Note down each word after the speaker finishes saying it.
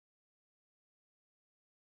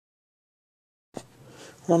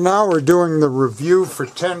Well, now we're doing the review for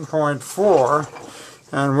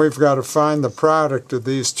 10.4, and we've got to find the product of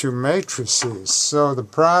these two matrices. So the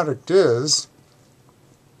product is,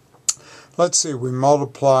 let's see, we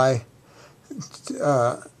multiply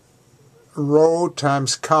row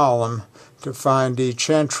times column to find each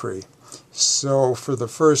entry. So for the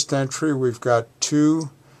first entry, we've got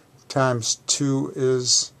 2 times 2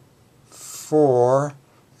 is 4,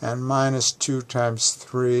 and minus 2 times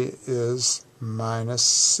 3 is minus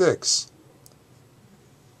 6.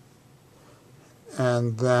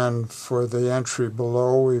 And then for the entry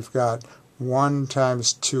below, we've got 1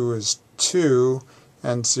 times 2 is 2,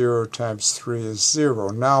 and 0 times 3 is 0.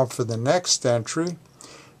 Now for the next entry,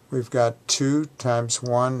 we've got 2 times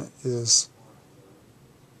 1 is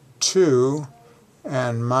 2,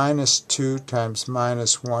 and minus 2 times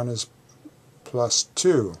minus 1 is plus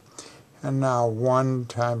 2. And now 1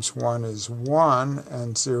 times 1 is 1,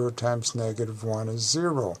 and 0 times negative 1 is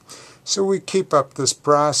 0. So we keep up this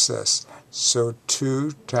process. So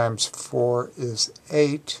 2 times 4 is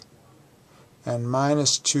 8, and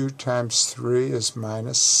minus 2 times 3 is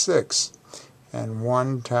minus 6, and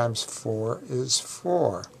 1 times 4 is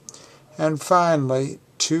 4. And finally,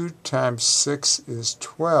 2 times 6 is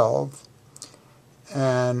 12,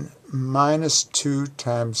 and minus 2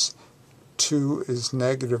 times 2 is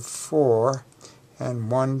negative 4, and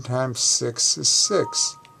 1 times 6 is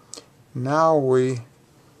 6. Now we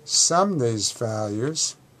sum these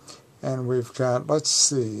values, and we've got, let's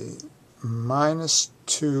see, minus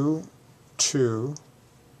 2, 2,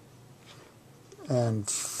 and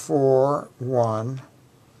 4, 1,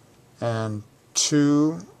 and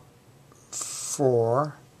 2,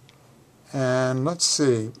 4, and let's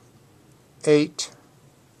see, 8,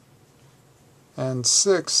 and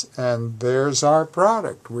 6, and there's our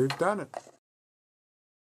product. We've done it.